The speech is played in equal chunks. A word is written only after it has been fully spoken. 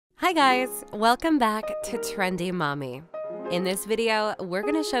Hi guys, welcome back to Trendy Mami. In this video, we're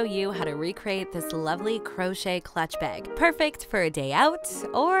going to show you how to recreate this lovely crochet clutch bag, perfect for a day out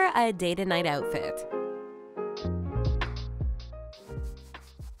or a day-to-night outfit.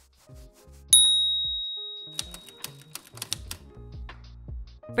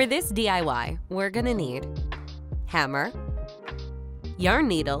 For this DIY, we're going to need hammer, yarn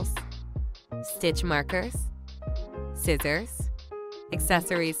needles, stitch markers, scissors,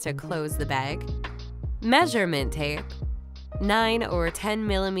 accessories to close the bag, measurement tape, 9 or 10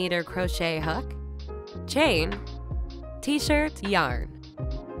 millimeter crochet hook, chain, t-shirt yarn.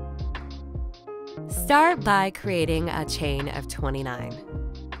 Start by creating a chain of 29.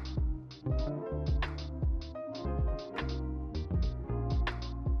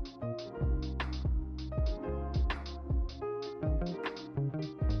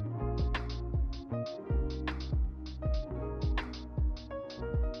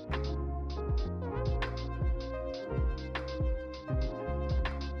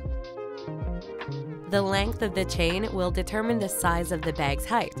 The length of the chain will determine the size of the bag's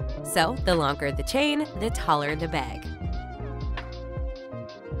height, so the longer the chain, the taller the bag.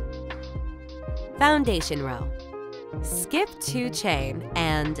 Foundation row. Skip 2 chain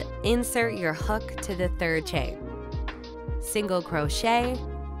and insert your hook to the 3rd chain. Single crochet,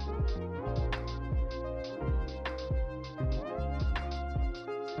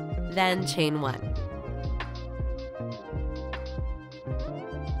 then chain 1.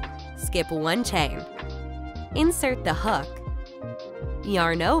 Skip 1 chain. Insert the hook,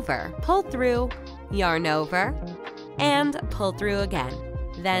 yarn over, pull through, yarn over, and pull through again,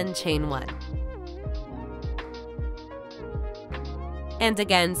 then chain 1. And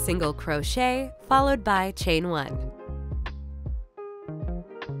again single crochet followed by chain 1.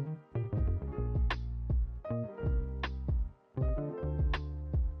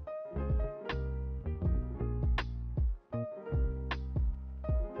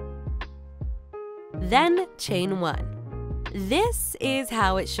 Then chain 1. This is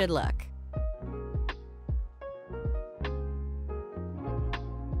how it should look.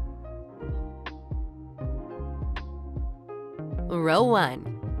 Row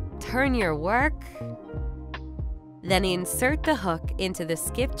 1. Turn your work, then insert the hook into the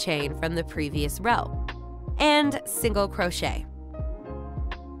skip chain from the previous row, and single crochet.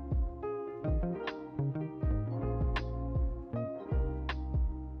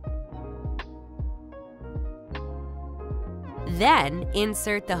 Then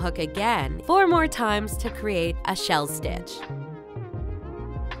insert the hook again 4 more times to create a shell stitch.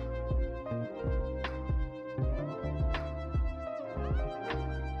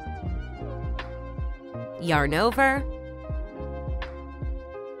 Yarn over,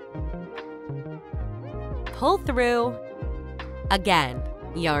 pull through, again,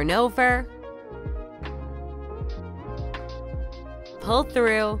 yarn over, pull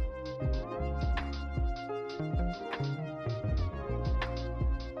through,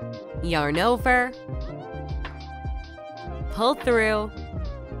 yarn over, pull through,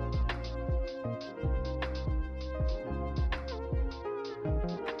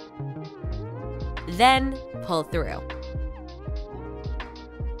 then pull through.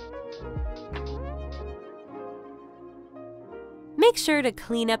 Make sure to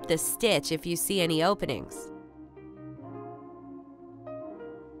clean up the stitch if you see any openings.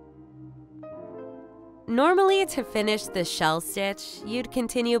 Normally, to finish the shell stitch, you'd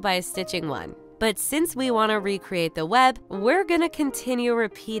continue by stitching 1. But since we want to recreate the web, we're going to continue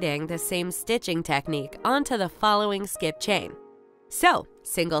repeating the same stitching technique onto the following skip chain. So,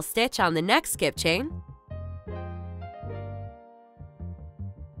 single stitch on the next skip chain,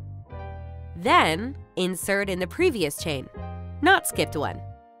 then insert in the previous chain, not skipped one.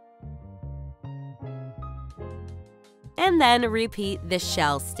 And then repeat the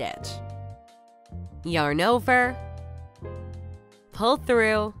shell stitch. Yarn over, pull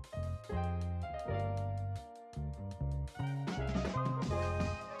through,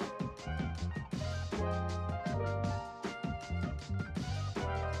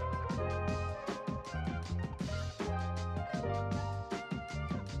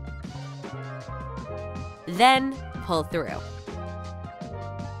 then pull through.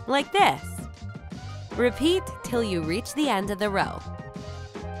 Like this. Repeat till you reach the end of the row.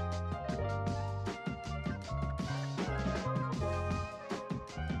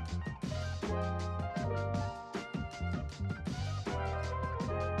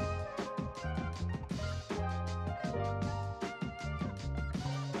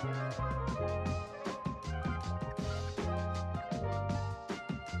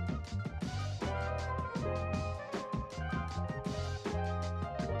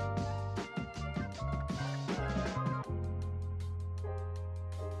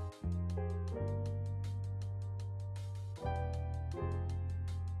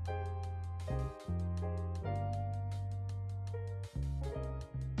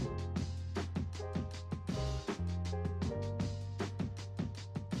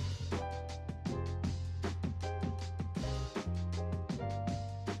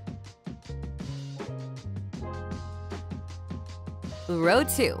 Row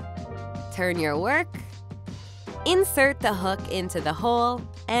 2. Turn your work, insert the hook into the hole,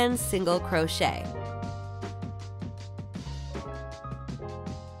 and single crochet.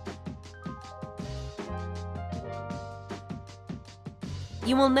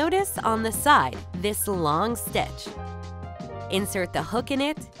 You will notice on the side this long stitch. Insert the hook in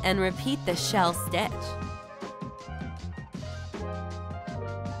it and repeat the shell stitch.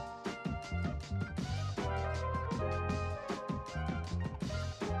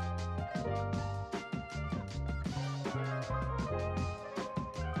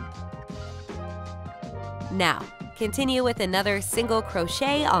 Now, continue with another single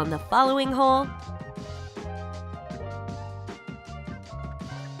crochet on the following hole.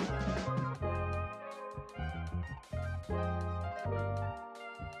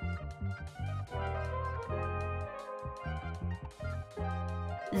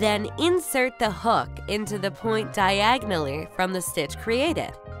 Then insert the hook into the point diagonally from the stitch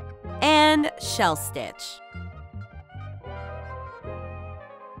created, and shell stitch.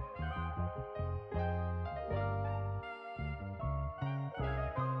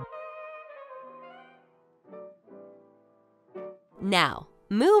 Now,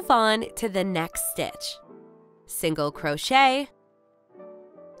 move on to the next stitch. Single crochet,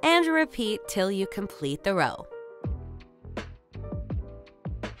 and repeat till you complete the row.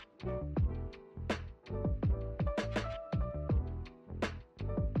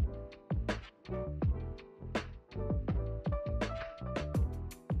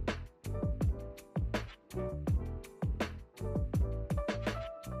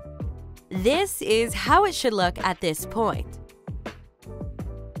 This is how it should look at this point.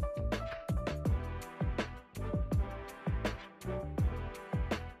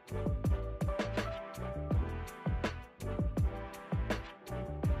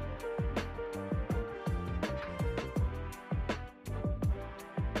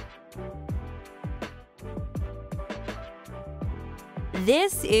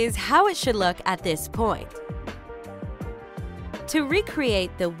 This is how it should look at this point. To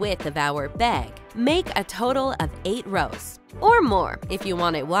recreate the width of our bag, make a total of 8 rows, or more if you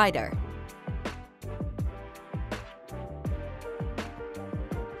want it wider.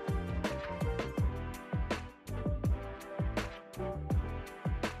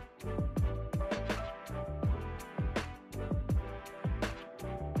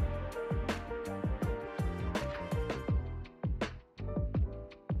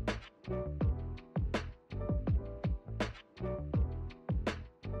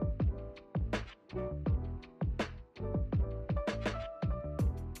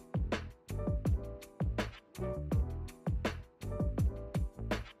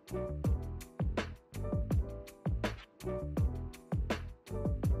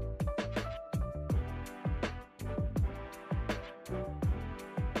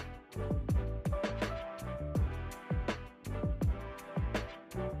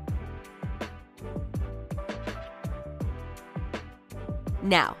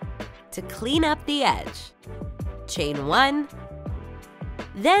 Now, to clean up the edge, chain 1,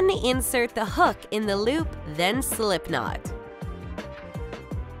 then insert the hook in the loop, then slip knot.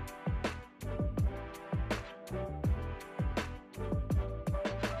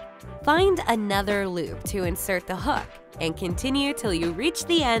 Find another loop to insert the hook and continue till you reach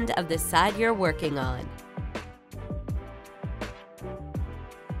the end of the side you're working on.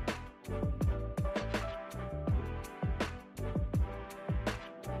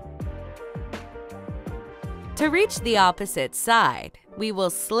 To reach the opposite side, we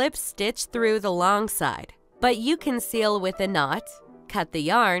will slip stitch through the long side, but you can seal with a knot, cut the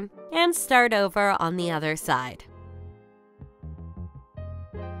yarn, and start over on the other side.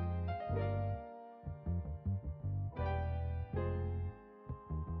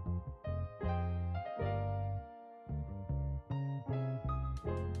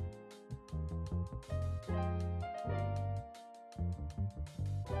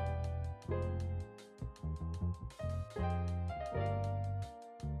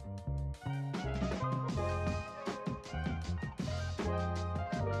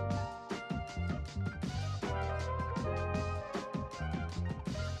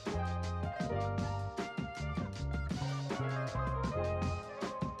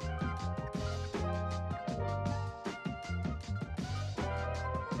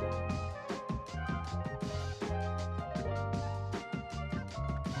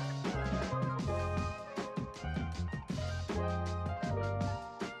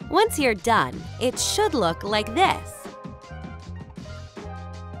 Once you're done, it should look like this.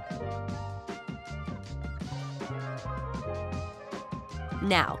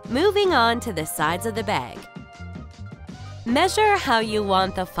 Now, moving on to the sides of the bag. Measure how you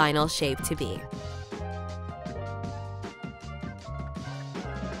want the final shape to be.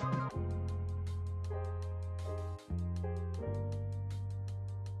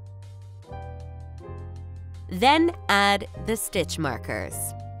 Then add the stitch markers.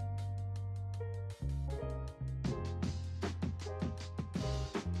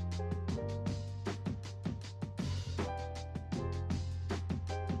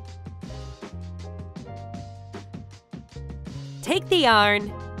 Take the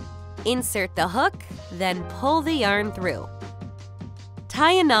yarn, insert the hook, then pull the yarn through.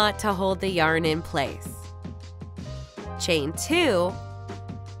 Tie a knot to hold the yarn in place. Chain 2,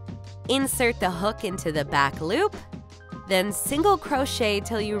 insert the hook into the back loop, then single crochet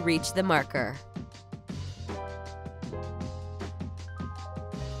till you reach the marker.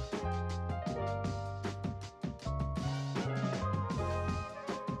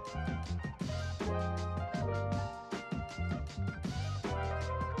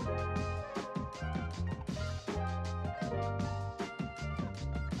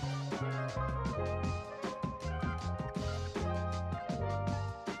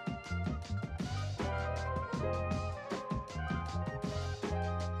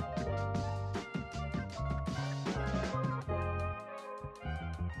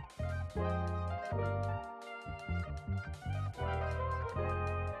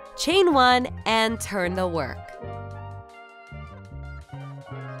 Chain 1 and turn the work.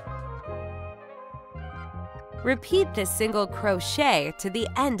 Repeat the single crochet to the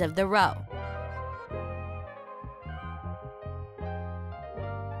end of the row.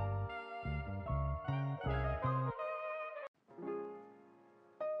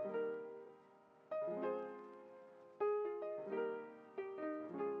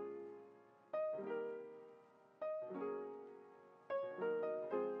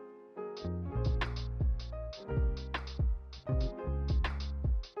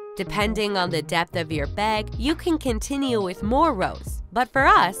 Depending on the depth of your bag, you can continue with more rows, but for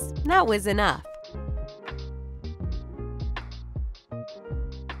us, that was enough.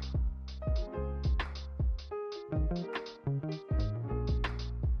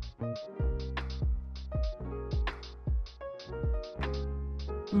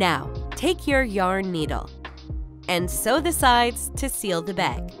 Now, take your yarn needle and sew the sides to seal the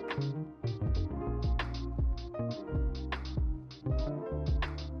bag.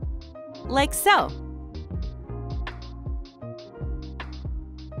 Like so.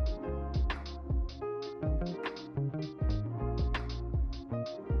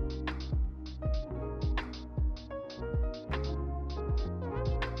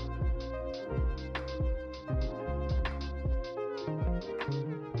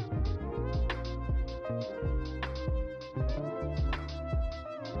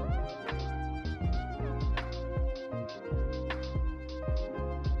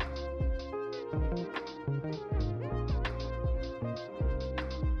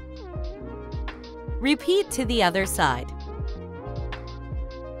 Repeat to the other side.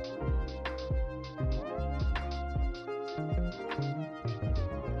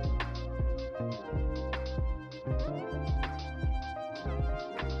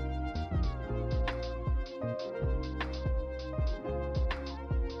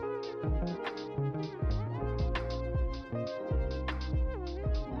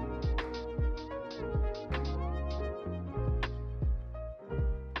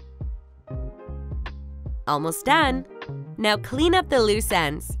 Almost done. Now clean up the loose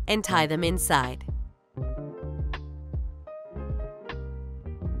ends and tie them inside.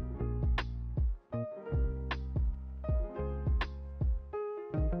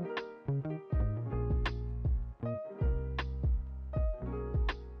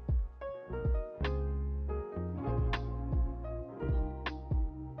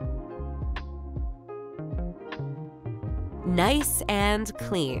 Nice and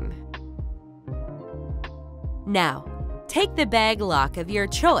clean. Now, take the bag lock of your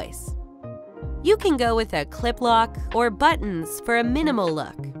choice. You can go with a clip lock or buttons for a minimal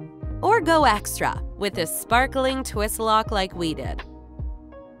look, or go extra with a sparkling twist lock like we did.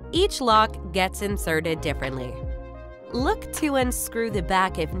 Each lock gets inserted differently. Look to unscrew the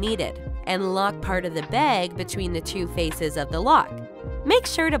back if needed and lock part of the bag between the two faces of the lock. Make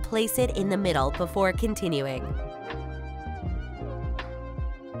sure to place it in the middle before continuing.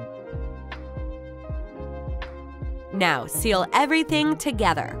 Now seal everything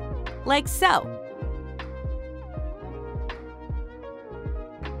together, like so.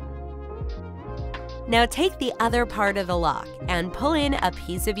 Now take the other part of the lock and pull in a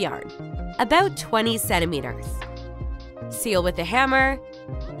piece of yarn, about 20 centimeters. Seal with a hammer,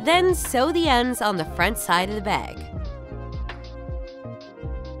 then sew the ends on the front side of the bag.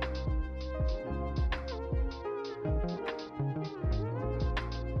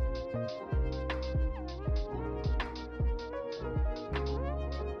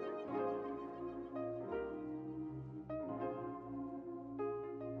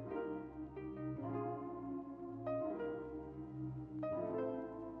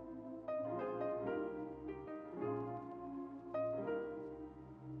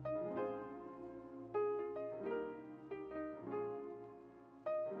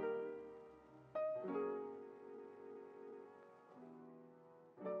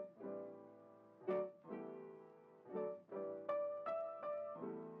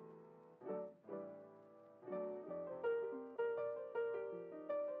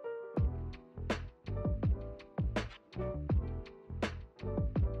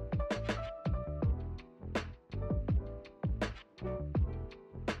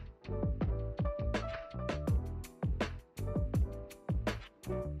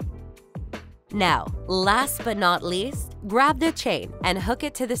 Now, last but not least, grab the chain and hook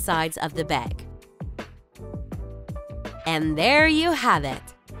it to the sides of the bag. And there you have it!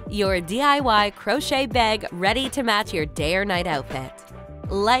 Your DIY crochet bag ready to match your day or night outfit.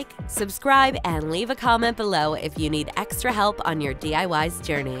 Like, subscribe, and leave a comment below if you need extra help on your DIY's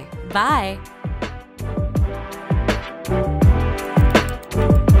journey. Bye!